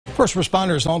First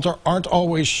responders aren't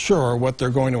always sure what they're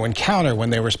going to encounter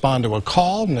when they respond to a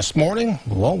call. And this morning,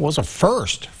 well, was a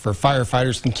first for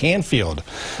firefighters in Canfield.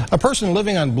 A person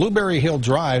living on Blueberry Hill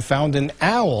Drive found an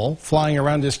owl flying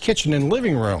around his kitchen and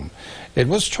living room. It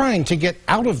was trying to get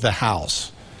out of the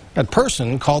house. That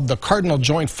person called the Cardinal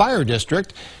Joint Fire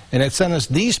District, and it sent us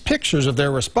these pictures of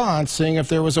their response, seeing if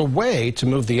there was a way to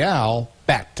move the owl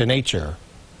back to nature.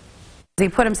 He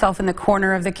put himself in the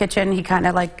corner of the kitchen. He kind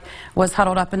of like was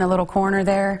huddled up in the little corner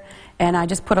there, and I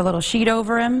just put a little sheet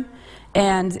over him,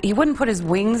 and he wouldn't put his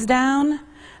wings down,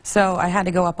 so I had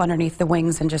to go up underneath the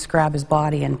wings and just grab his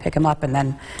body and pick him up, and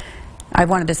then I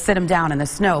wanted to sit him down in the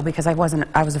snow because I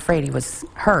was afraid he was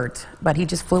hurt, but he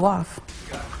just flew off.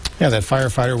 Yeah, that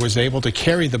firefighter was able to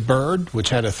carry the bird, which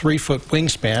had a 3-foot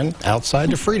wingspan, outside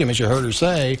to freedom, as you heard her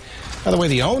say. By the way,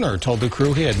 the owner told the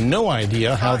crew he had no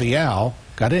idea how the owl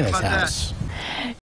got in his house.